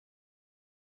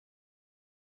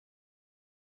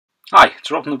Hi,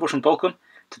 it's Rob from the Bush and Boltgun.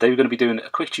 Today we're going to be doing a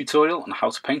quick tutorial on how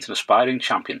to paint an aspiring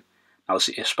champion. Now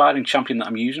the aspiring champion that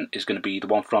I'm using is going to be the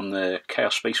one from the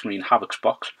Chaos Space Marine Havocs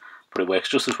box, but it works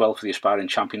just as well for the aspiring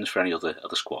champions for any other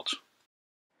squads.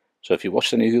 So if you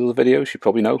watched any of the other videos, you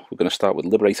probably know we're going to start with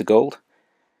Liberator Gold.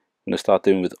 I'm going to start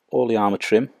doing with all the armour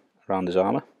trim around his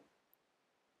armour.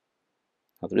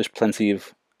 Now there is plenty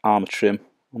of armour trim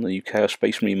on the new Chaos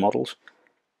Space Marine models,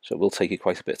 so it will take you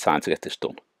quite a bit of time to get this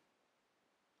done.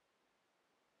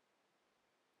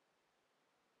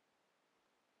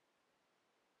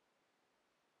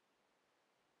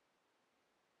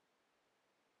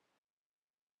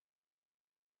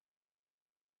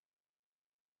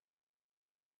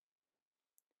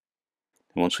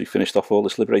 And once we've finished off all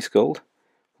this Liberator Gold,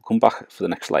 we'll come back for the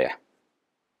next layer.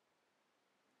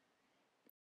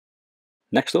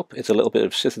 Next up is a little bit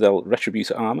of Citadel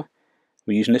Retributor armour.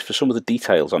 We're using this for some of the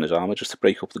details on his armour, just to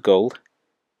break up the gold.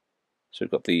 So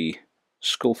we've got the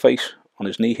skull face on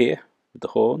his knee here, with the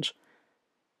horns.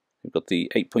 We've got the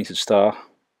 8-pointed star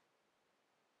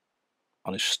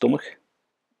on his stomach.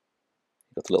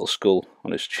 We've got the little skull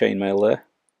on his chainmail there.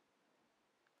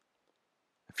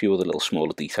 A few other little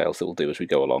smaller details that we'll do as we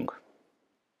go along.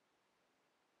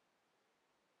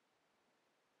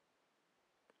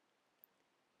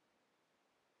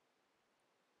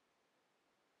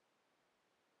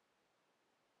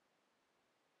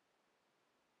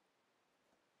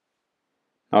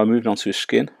 Now we're moving on to his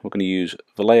skin. We're going to use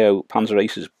Vallejo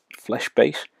Panzerace's flesh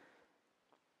base,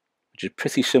 which is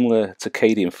pretty similar to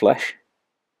Cadian flesh.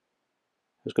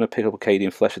 I was going to pick up a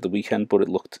Cadian flesh at the weekend, but it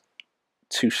looked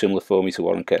too similar for me to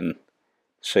warrant getting the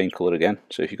same colour again.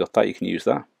 So if you've got that, you can use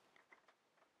that.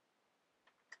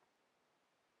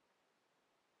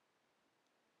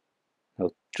 Now,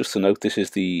 just to note, this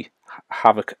is the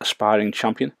Havoc aspiring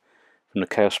champion from the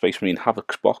Chaos Space Marine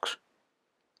Havocs box,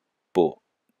 but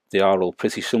they are all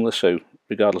pretty similar, so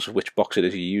regardless of which box it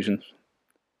is you're using,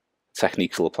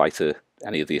 techniques will apply to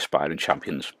any of the aspiring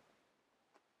champions.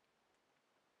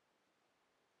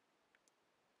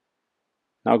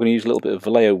 Now we're going to use a little bit of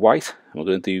Vallejo White, and we're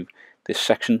going to do this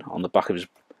section on the back of his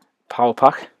power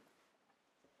pack.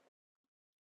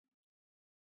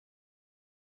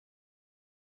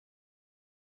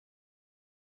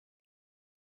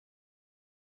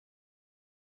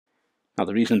 Now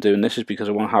the reason I'm doing this is because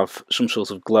I want to have some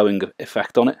sort of glowing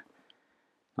effect on it.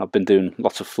 I've been doing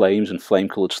lots of flames and flame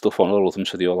coloured stuff on all of them,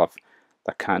 so they all have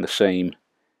that kind of same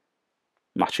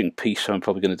matching piece, so I'm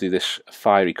probably going to do this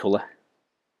fiery colour.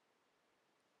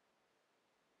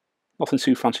 Nothing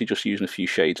too fancy, just using a few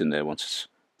shades in there once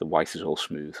the white is all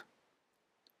smooth.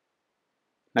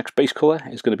 Next base colour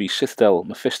is going to be Citadel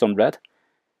Mephiston Red.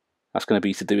 That's going to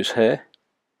be to do his hair.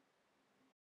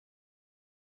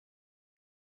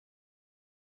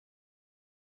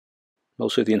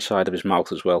 Also the inside of his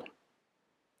mouth as well.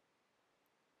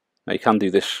 Now you can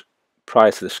do this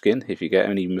prior to the skin. If you get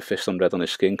any Mephiston Red on his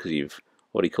skin because you've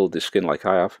already coloured his skin like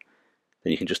I have,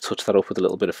 then you can just touch that up with a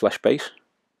little bit of flesh base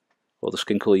or the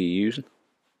skin colour you're using.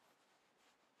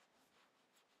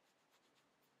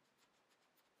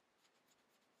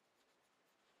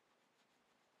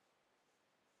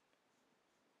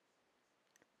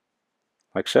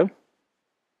 Like so.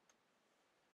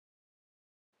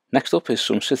 Next up is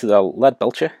some Citadel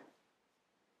Leadbelcher.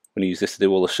 I'm going to use this to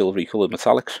do all the silvery coloured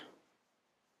metallics.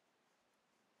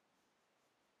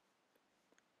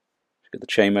 Got the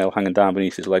chainmail hanging down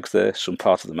beneath his legs there, some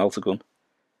part of the melter gun,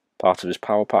 part of his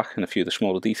power pack, and a few of the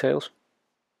smaller details.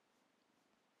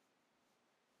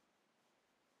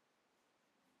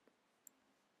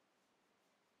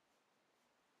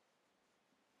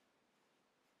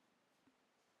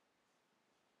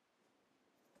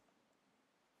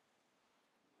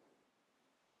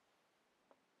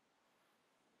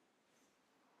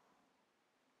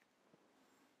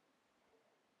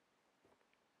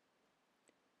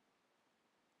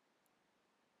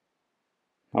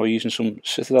 Now we're using some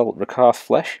Citadel Rakarth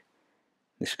flesh.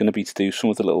 This is going to be to do some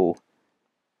of the little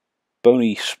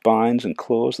bony spines and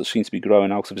claws that seem to be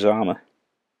growing out of his armour. There's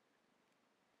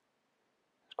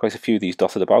quite a few of these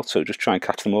dotted about, so just try and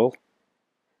catch them all.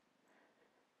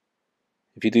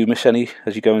 If you do miss any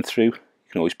as you're going through, you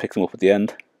can always pick them up at the end.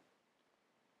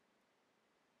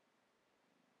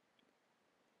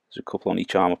 There's a couple on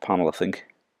each armour panel, I think.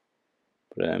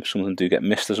 But some of them do get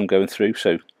missed as I'm going through,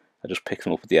 so I just pick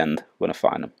them up at the end when I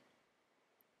find them.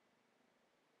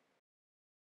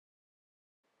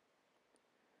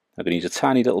 I'm going to use a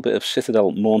tiny little bit of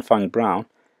Citadel Mournfang brown.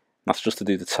 That's just to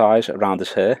do the ties around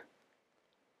his hair.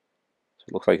 So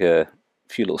it looks like a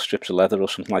few little strips of leather or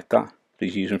something like that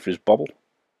he's using for his bobble.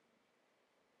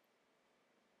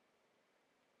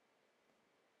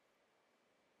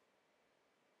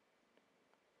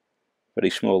 Very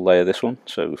small layer this one,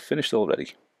 so finished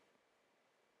already.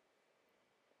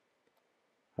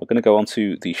 I'm going to go on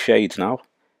to the shades now.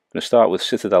 I'm going to start with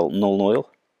Citadel Nuln Oil.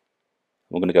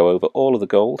 We're going to go over all of the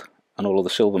gold and all of the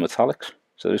silver metallics,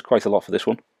 so there's quite a lot for this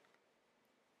one.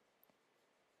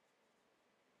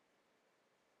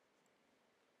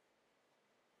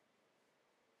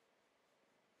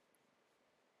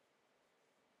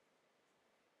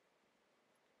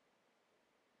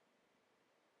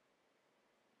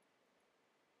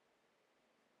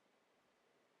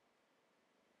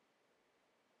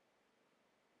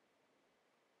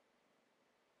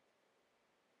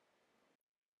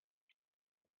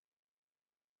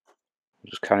 We'll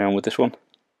just carry on with this one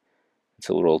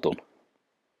until we're all done.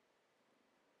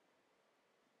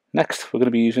 Next, we're going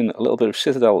to be using a little bit of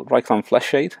Citadel Rakarth Flesh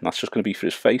Shade, and that's just going to be for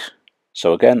his face.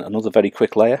 So again, another very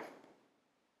quick layer.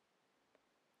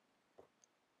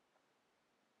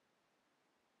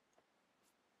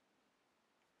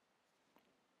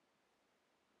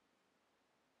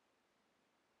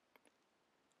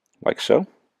 Like so.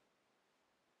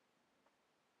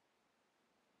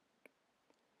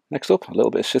 Next up, a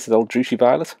little bit of Citadel Druchii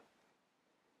Violet.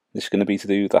 This is going to be to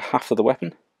do the haft of the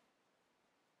weapon,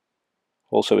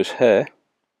 also his hair,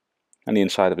 and the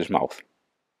inside of his mouth.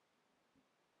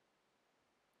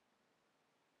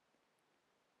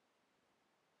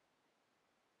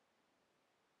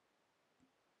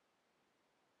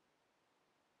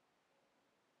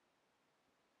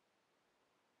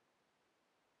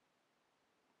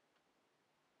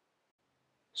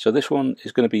 So this one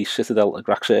is going to be Citadel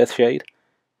Agrax Earthshade.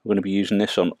 We're going to be using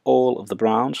this on all of the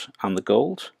browns and the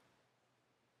golds.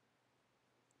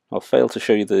 I'll fail to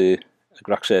show you the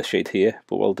Agrax Earthshade here,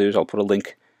 but what I'll do is I'll put a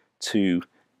link to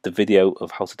the video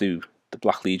of how to do the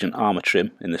Black Legion armour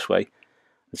trim in this way.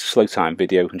 It's a slow time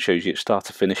video and shows you it start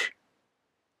to finish.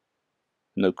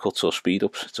 No cuts or speed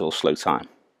ups, it's all slow time.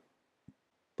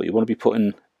 But you want to be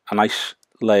putting a nice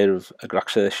layer of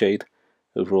Agrax Earthshade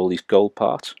over all these gold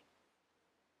parts.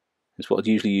 It's what I'd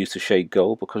usually use to shade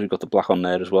gold, because we've got the black on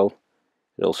there as well.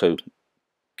 It also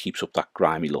keeps up that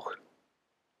grimy look.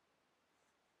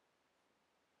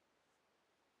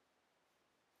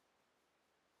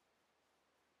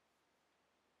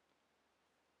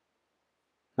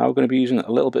 Now we're going to be using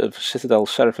a little bit of Citadel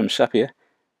Seraphim Sepia,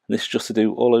 and this is just to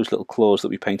do all those little claws that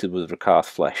we painted with Rakarth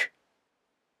flesh.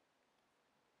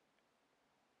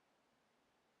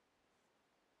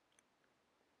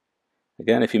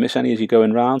 Again, if you miss any as you're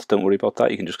going round, don't worry about that,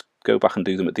 you can just go back and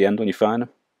do them at the end when you find them.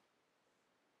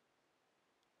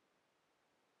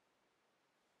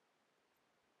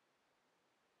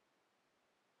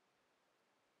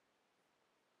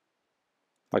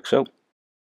 Like so.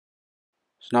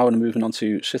 So now we're moving on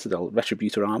to Citadel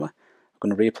Retributor armour. I'm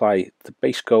going to reapply the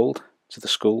base gold to the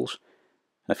skulls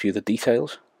and a few of the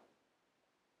details.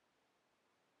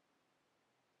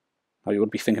 Now you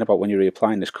want to be thinking about when you're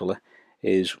reapplying this colour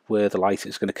is where the light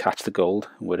is going to catch the gold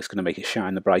and where it's going to make it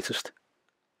shine the brightest.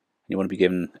 You want to be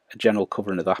giving a general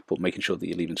covering of that, but making sure that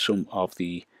you're leaving some of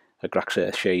the Agrax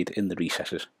Earthshade in the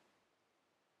recesses.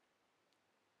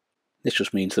 This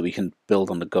just means that we can build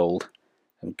on the gold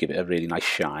and give it a really nice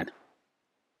shine.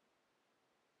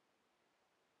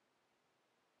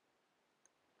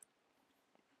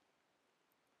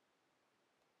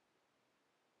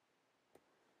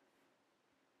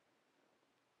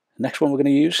 The next one we're going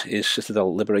to use is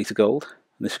Citadel Liberator Gold,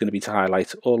 and this is going to be to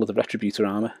highlight all of the Retributor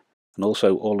armour and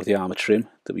also all of the armour trim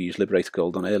that we used Liberator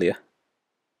Gold on earlier.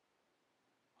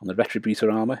 On the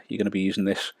Retributor armour, you're going to be using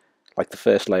this like the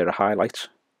first layer of highlights.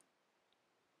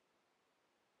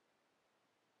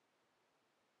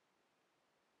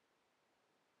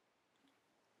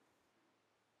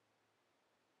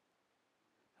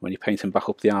 When you're painting back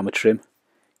up the armour trim,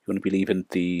 you want to be leaving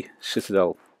the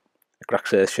Citadel Agrax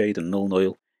Earthshade and Nuln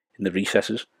Oil in the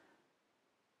recesses,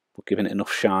 but giving it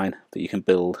enough shine that you can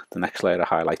build the next layer of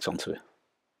highlights onto it.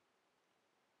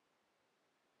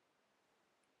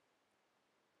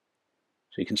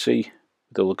 So you can see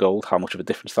with all the gold how much of a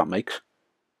difference that makes,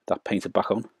 that painted back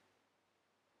on.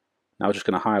 Now we're just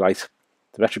going to highlight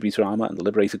the Retributor armour and the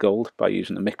Liberator Gold by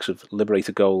using a mix of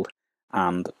Liberator Gold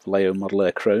and Vallejo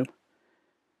Modeler Chrome.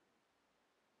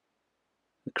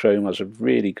 The chrome has a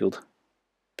really good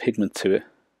pigment to it,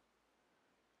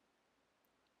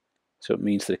 so it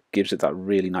means that it gives it that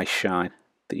really nice shine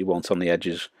that you want on the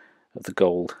edges of the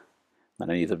gold and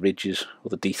any of the ridges or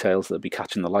the details that will be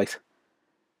catching the light.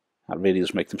 That really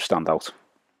does make them stand out.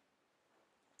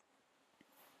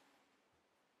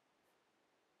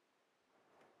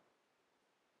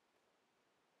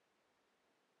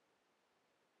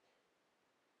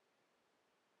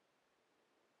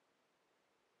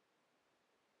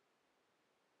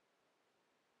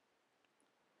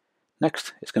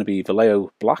 Next, it's going to be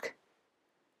Vallejo Black.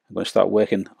 I'm going to start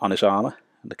working on his armour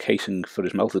and the casing for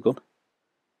his melter gun.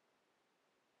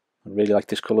 I really like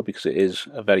this colour because it is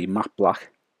a very matte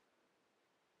black.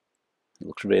 It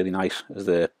looks really nice as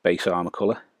the base armour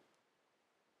colour.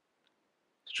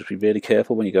 So just be really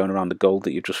careful when you're going around the gold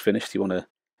that you've just finished. You want to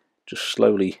just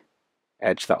slowly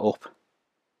edge that up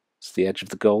to the edge of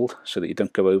the gold so that you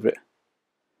don't go over it,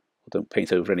 or don't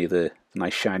paint over any of the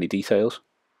nice shiny details.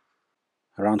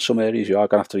 Around some areas you are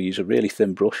going to have to use a really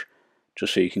thin brush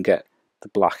just so you can get the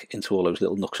black into all those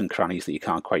little nooks and crannies that you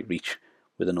can't quite reach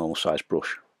with a normal sized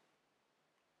brush.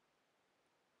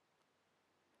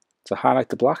 To highlight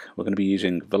the black, we're going to be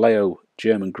using Vallejo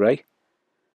German Grey.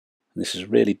 And this is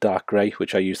really dark grey,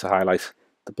 which I use to highlight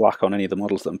the black on any of the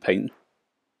models that I'm painting.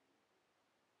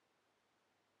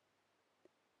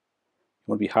 You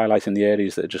want to be highlighting the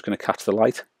areas that are just going to catch the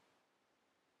light,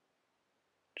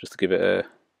 just to give it a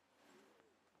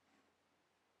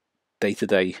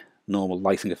day-to-day normal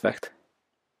lighting effect.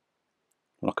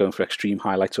 We're not going for extreme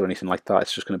highlights or anything like that.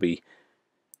 It's just going to be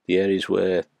the areas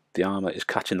where the armour is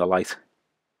catching the light.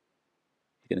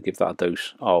 You're going to give that a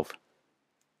dose of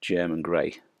German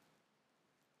Grey.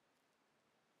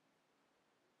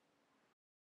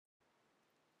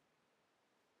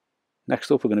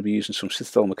 Next up, we're going to be using some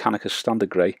Citadel Mechanicus Standard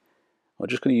Grey. We're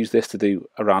just going to use this to do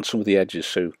around some of the edges,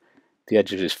 so the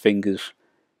edges of his fingers,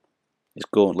 his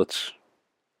gauntlets,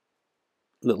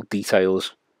 little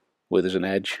details where there's an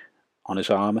edge on his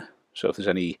armour. So if there's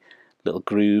any little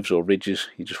grooves or ridges,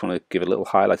 you just want to give a little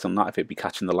highlight on that if it'd be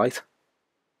catching the light.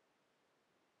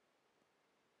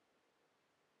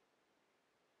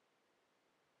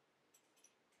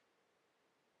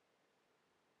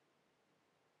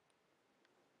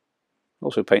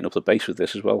 Also painting up the base with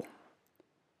this as well.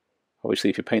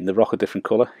 Obviously if you're painting the rock a different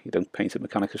colour, you don't paint it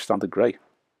Mechanicus Standard Grey.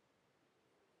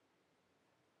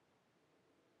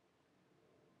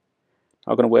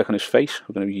 Now we're going to work on his face.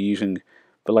 We're going to be using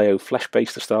Vallejo Flesh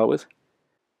Base to start with.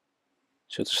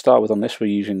 So to start with on this, we're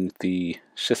using the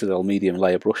Citadel medium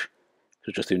layer brush.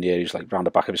 So just doing the areas like round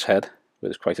the back of his head, where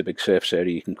there's quite a big surface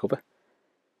area you can cover.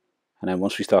 And then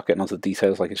once we start getting onto the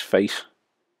details like his face,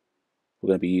 we're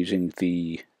going to be using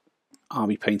the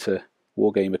Army Painter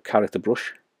Wargamer character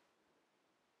brush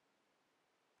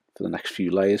for the next few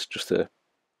layers, just to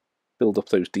build up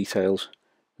those details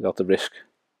without the risk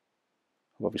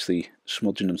of obviously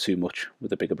smudging them too much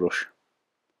with a bigger brush.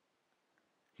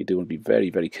 You do want to be very,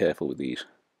 very careful with these.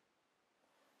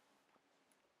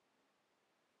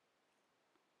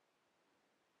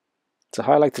 To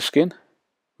highlight the skin,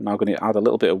 we're now going to add a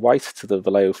little bit of white to the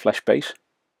Vallejo Flesh Base.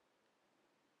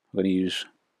 I'm going to use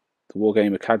the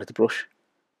Wargamer character brush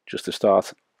just to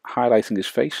start highlighting his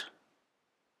face.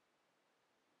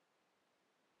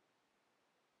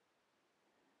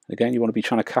 Again, you want to be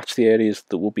trying to catch the areas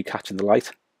that will be catching the light.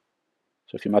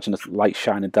 So if you imagine the light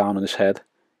shining down on his head,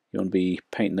 you want to be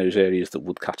painting those areas that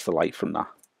would catch the light from that.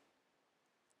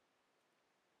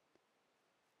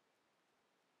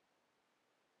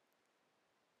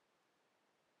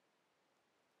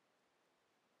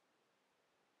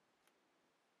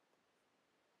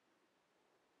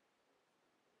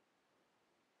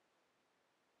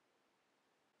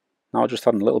 Now just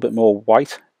adding a little bit more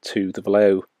white to the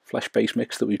Vallejo Flesh Base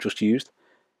mix that we've just used.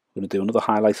 We're going to do another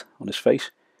highlight on his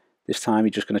face. This time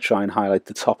you're just going to try and highlight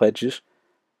the top edges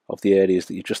of the areas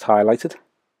that you've just highlighted.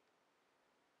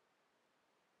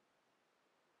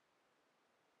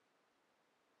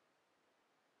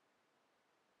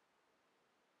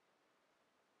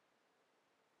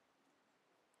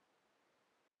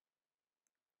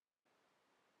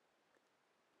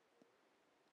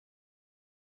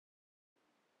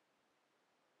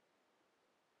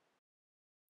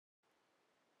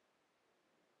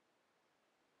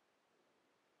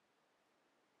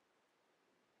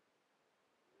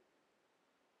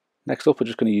 Next up, we're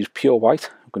just going to use pure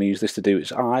white. I'm going to use this to do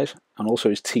his eyes and also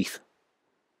his teeth.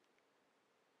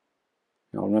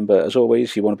 Now remember, as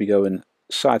always, you want to be going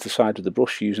side to side with the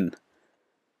brush using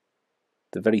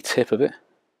the very tip of it.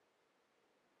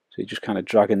 So you're just kind of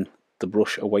dragging the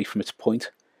brush away from its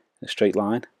point in a straight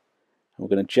line. And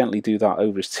we're going to gently do that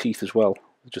over his teeth as well,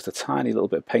 with just a tiny little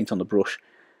bit of paint on the brush,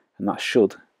 and that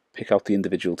should pick out the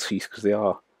individual teeth because they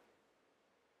are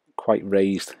quite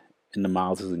raised in the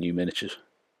mouths of the new miniatures.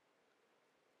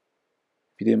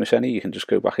 If you do miss any, you can just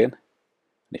go back in, and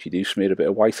if you do smear a bit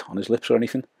of white on his lips or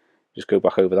anything, just go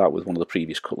back over that with one of the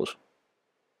previous colours.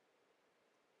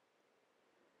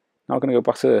 Now I'm going to go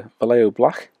back to Vallejo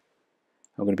Black.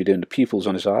 I'm going to be doing the pupils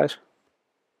on his eyes.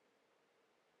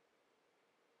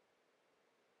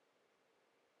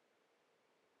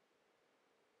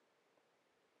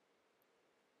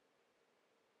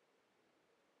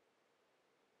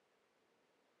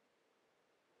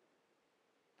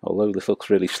 Although this looks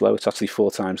really slow, it's actually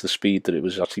 4 times the speed that it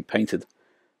was actually painted.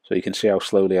 So you can see how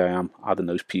slowly I am adding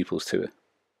those pupils to it.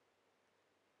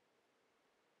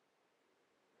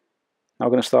 Now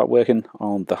we're going to start working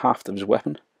on the haft of his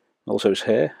weapon, also his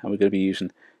hair, and we're going to be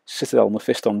using Citadel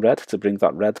Mephiston Red to bring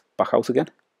that red back out again,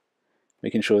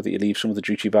 making sure that you leave some of the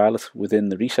Druchii violet within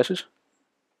the recesses.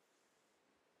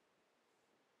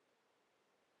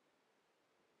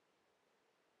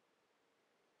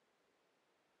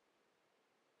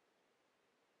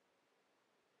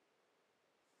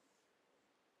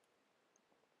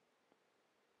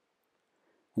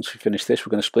 Once we finish this,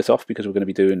 we're going to split off because we're going to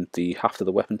be doing the haft of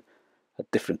the weapon a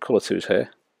different colour to his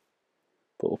hair.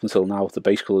 But up until now, the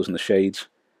base colours and the shades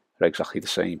are exactly the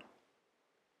same.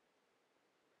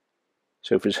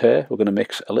 So for his hair, we're going to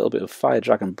mix a little bit of Fire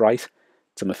Dragon Bright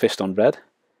to Mephiston Red.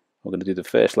 We're going to do the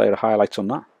first layer of highlights on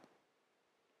that.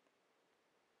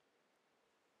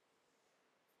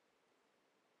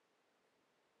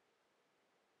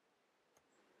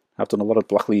 I've done a lot of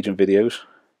Black Legion videos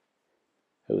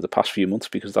over the past few months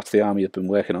because that's the army I've been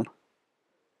working on.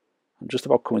 I'm just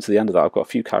about coming to the end of that. I've got a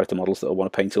few character models that I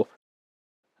want to paint up,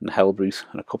 and Hellbrute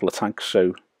and a couple of tanks, so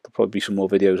there'll probably be some more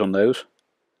videos on those.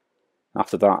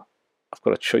 After that, I've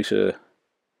got a choice of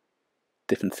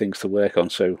different things to work on,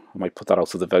 so I might put that out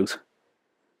to the vote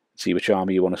and see which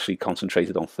army you want to see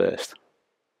concentrated on first.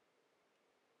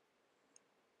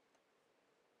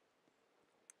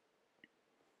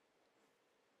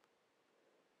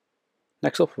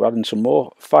 Next up, we're adding some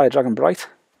more Fire Dragon Bright.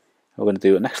 We're going to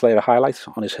do a next layer of highlight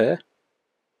on his hair.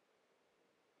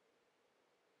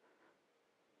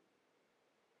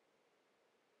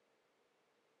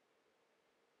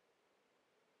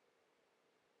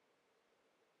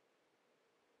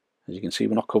 As you can see,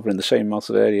 we're not covering the same amount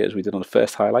of area as we did on the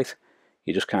first highlight.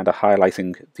 You're just kind of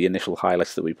highlighting the initial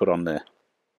highlights that we put on there.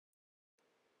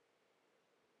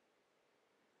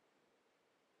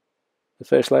 The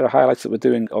first layer of highlights that we're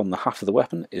doing on the haft of the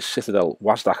weapon is Citadel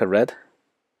Wazdakka Red.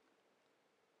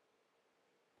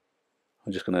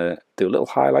 I'm just going to do a little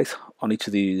highlight on each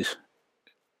of these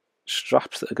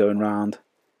straps that are going around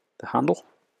the handle.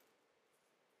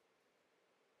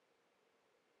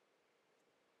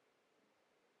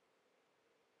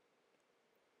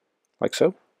 Like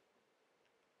so.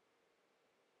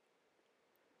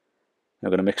 Now I'm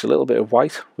going to mix a little bit of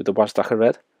white with the Wazdakka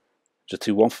Red. Just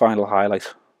do one final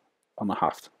highlight on the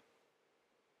haft.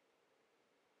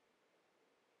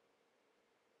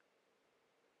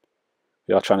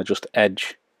 We are trying to just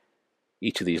edge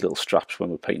each of these little straps when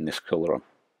we're painting this colour on.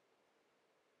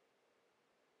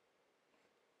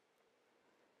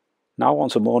 Now on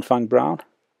to Mournfang Brown,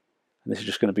 and this is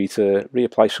just going to be to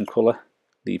reapply some colour,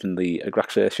 leaving the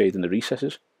Agrax Earthshade in the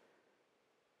recesses,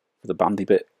 for the bandy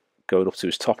bit going up to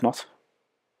his top knot.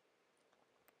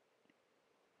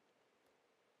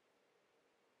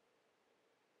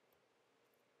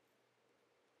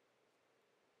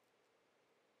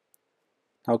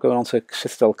 Now going on to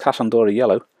Citadel Casandora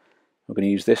Yellow, we're going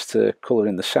to use this to colour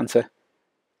in the centre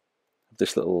of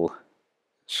this little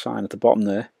sign at the bottom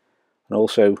there, and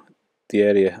also the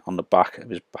area on the back of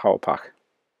his power pack.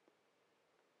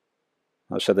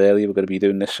 As I said earlier, we're going to be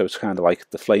doing this so it's kind of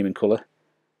like the flaming colour,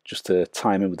 just to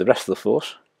time in with the rest of the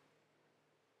force,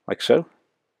 like so.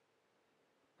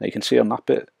 Now you can see on that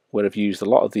bit where I've used a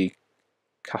lot of the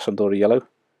Casandora Yellow,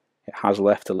 it has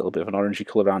left a little bit of an orangey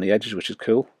colour around the edges, which is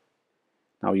cool.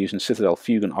 Now we're using Citadel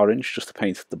Fuegan Orange just to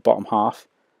paint the bottom half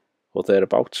or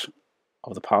thereabouts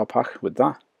of the power pack with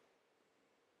that.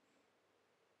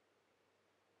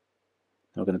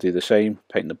 Now we're going to do the same,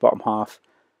 painting the bottom half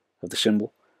of the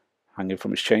symbol hanging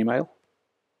from his chainmail.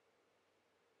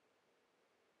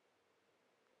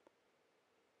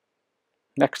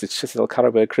 Next it's Citadel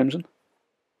Carroberg Crimson.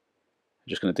 I'm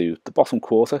just going to do the bottom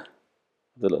quarter of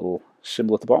the little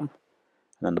symbol at the bottom,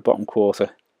 and then the bottom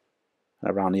quarter and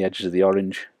around the edges of the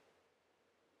orange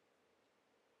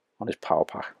on his power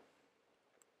pack.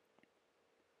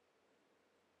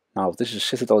 Now this is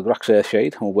Citadel Agrax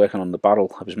Earthshade, and we're working on the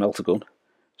barrel of his melter gun,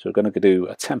 so we're going to do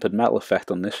a tempered metal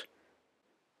effect on this.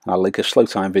 I'll link a slow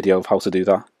time video of how to do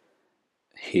that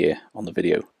here on the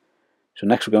video. So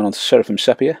next we're going on to Seraphim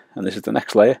Sepia, and this is the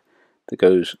next layer that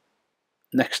goes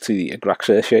next to the Agrax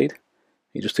Earthshade.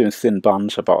 You're just doing thin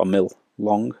bands about 1 mil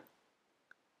long,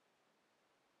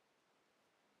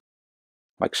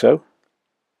 like so.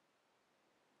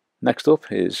 Next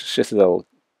up is Citadel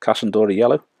Casandora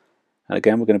Yellow, and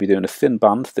again we're going to be doing a thin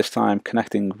band, this time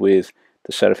connecting with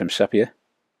the Seraphim Sepia.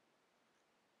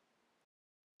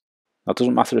 Now it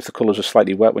doesn't matter if the colours are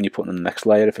slightly wet when you put in the next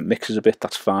layer, if it mixes a bit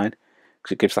that's fine,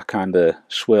 because it gives that kind of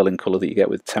swirling colour that you get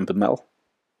with tempered metal.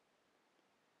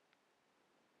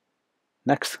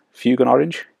 Next, Fuegan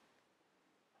orange.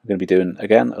 We're going to be doing,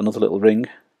 again, another little ring,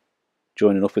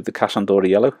 joining up with the Casandora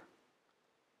yellow.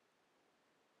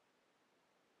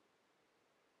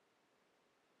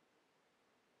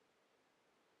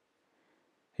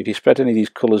 If you spread any of these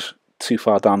colours too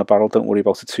far down the barrel, don't worry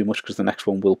about it too much, because the next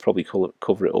one will probably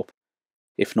cover it up.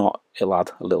 If not, it'll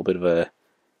add a little bit of a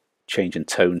change in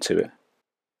tone to it.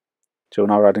 So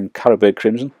now we're adding Carroberg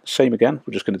crimson. Same again,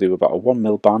 we're just going to do about a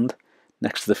 1mm band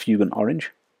next to the Fuegan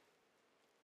orange.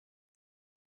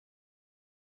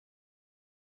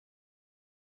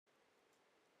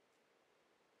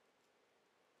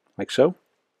 Like so.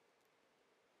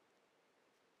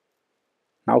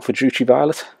 Now for Druchii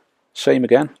violet. Same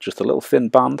again, just a little thin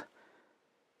band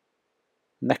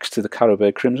next to the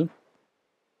Carroberg crimson.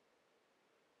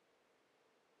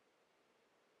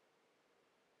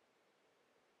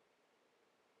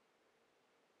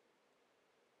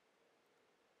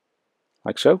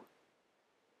 Like so.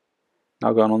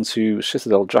 Now going on to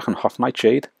Citadel Drakenhof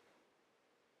Nightshade.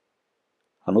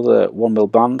 Another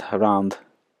 1mm band around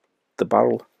the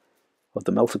barrel of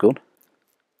the melter gun.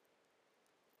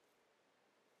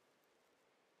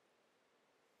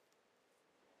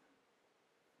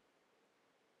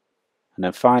 And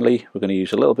then finally we're going to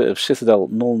use a little bit of Citadel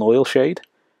Nuln Oil shade.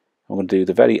 I'm going to do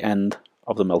the very end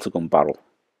of the melter gun barrel.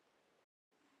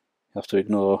 You have to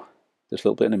ignore this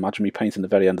little bit and imagine me painting the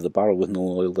very end of the barrel with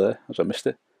Nuln Oil there, as I missed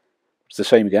it. It's the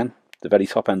same again, the very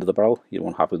top end of the barrel you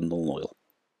won't have with Nuln Oil.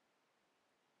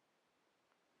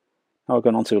 Now we're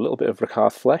going on to a little bit of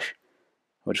Rakarth flesh.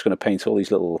 We're just going to paint all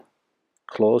these little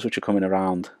claws which are coming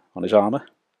around on his armour.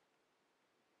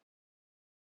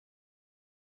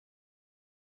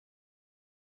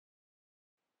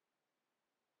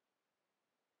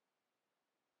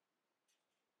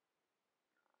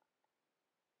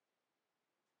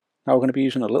 Now we're going to be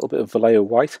using a little bit of Vallejo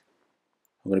White.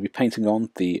 I'm going to be painting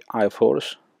on the Eye of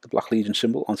Horus, the Black Legion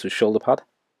symbol, onto his shoulder pad.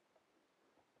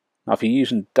 Now if you're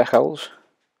using decals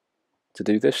to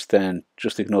do this, then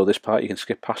just ignore this part, you can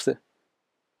skip past it.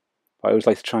 But I always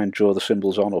like to try and draw the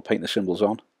symbols on or paint the symbols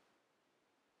on,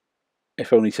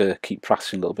 if only to keep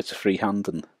practicing little bits of freehand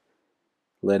and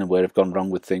learning where I've gone wrong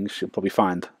with things. You'll probably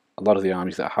find a lot of the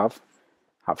armies that I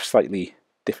have slightly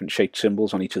different shaped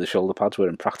symbols on each of the shoulder pads where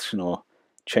I'm practicing or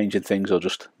changing things or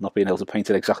just not being able to paint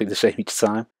it exactly the same each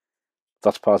time.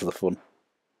 That's part of the fun.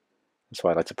 That's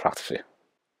why I like to practice it.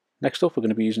 Next up we're going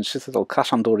to be using Citadel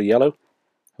Casandora yellow.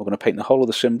 We're going to paint the whole of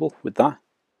the symbol with that.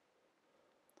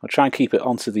 I'll try and keep it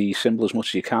onto the symbol as much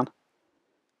as you can.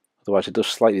 Otherwise it does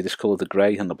slightly discolour the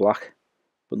grey and the black,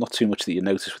 but not too much that you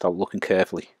notice without looking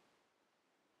carefully.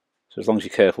 So as long as you're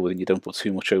careful with it, you don't put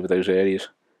too much over those areas,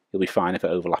 you'll be fine if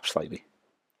it overlaps slightly.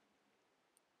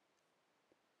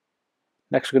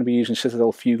 Next we're going to be using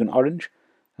Citadel Fuegan orange.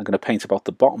 I'm going to paint about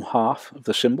the bottom half of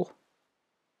the symbol.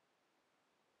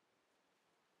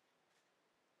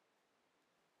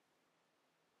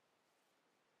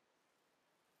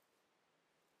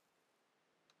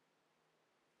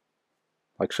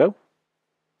 Like so.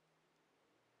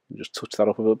 And just touch that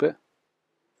up a little bit.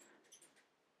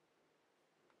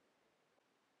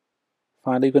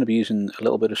 Finally we're going to be using a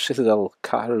little bit of Citadel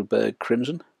Carroberg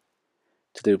crimson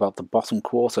to do about the bottom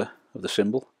quarter of the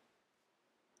symbol.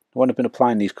 When I've been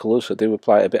applying these colours, I do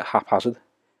apply it a bit haphazard.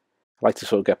 I like to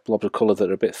sort of get blobs of colour that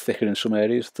are a bit thicker in some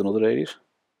areas than other areas.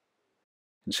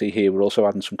 You can see here we're also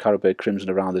adding some Carroberg crimson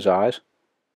around his eyes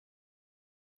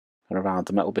and around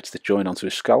the metal bits that join onto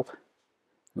his scalp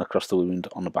and across the wound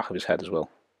on the back of his head as well.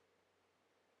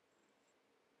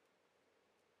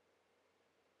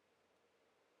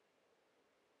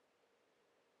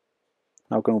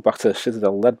 Now going back to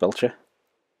Citadel Leadbelcher,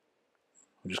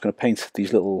 I'm just going to paint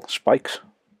these little spikes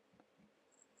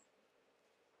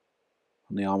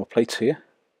on the armour plates here.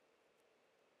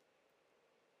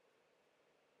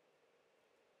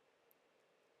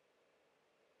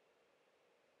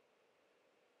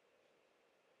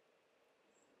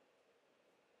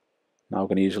 Now we're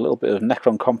going to use a little bit of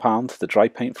Necron compound, the dry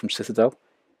paint from Citadel.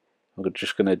 We're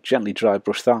just going to gently dry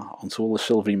brush that onto all the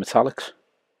silvery metallics.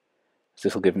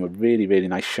 This will give them a really, really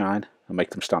nice shine and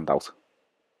make them stand out.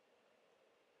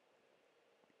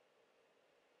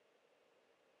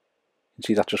 You can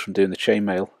see that just from doing the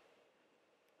chainmail,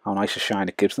 how nice a shine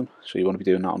it gives them. So you want to be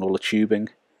doing that on all the tubing,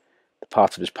 the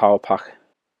parts of his power pack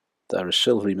that are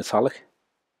silvery metallic.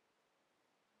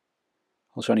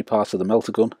 Also any parts of the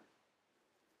melter gun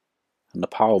and the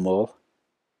power maul.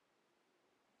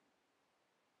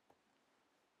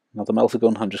 Now the melter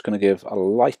gun, I'm just going to give a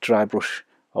light dry brush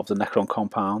of the Necron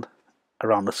compound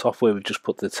around the top where we've just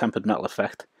put the tempered metal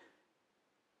effect.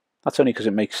 That's only because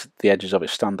it makes the edges of it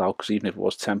stand out, because even if it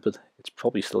was tempered, it's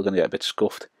probably still going to get a bit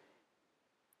scuffed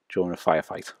during a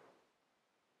firefight.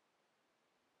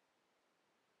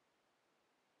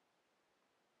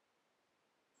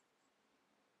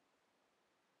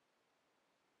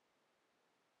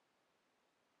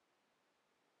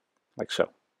 Like so.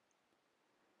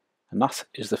 And that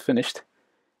is the finished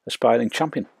aspiring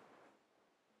champion.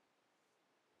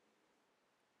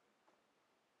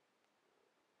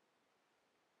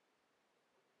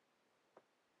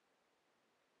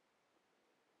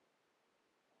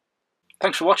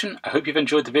 Thanks for watching. I hope you've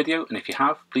enjoyed the video, and if you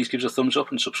have, please give us a thumbs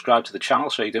up and subscribe to the channel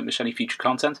so you don't miss any future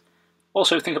content.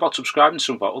 Also, think about subscribing to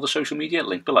some of our other social media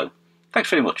linked below.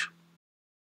 Thanks very much.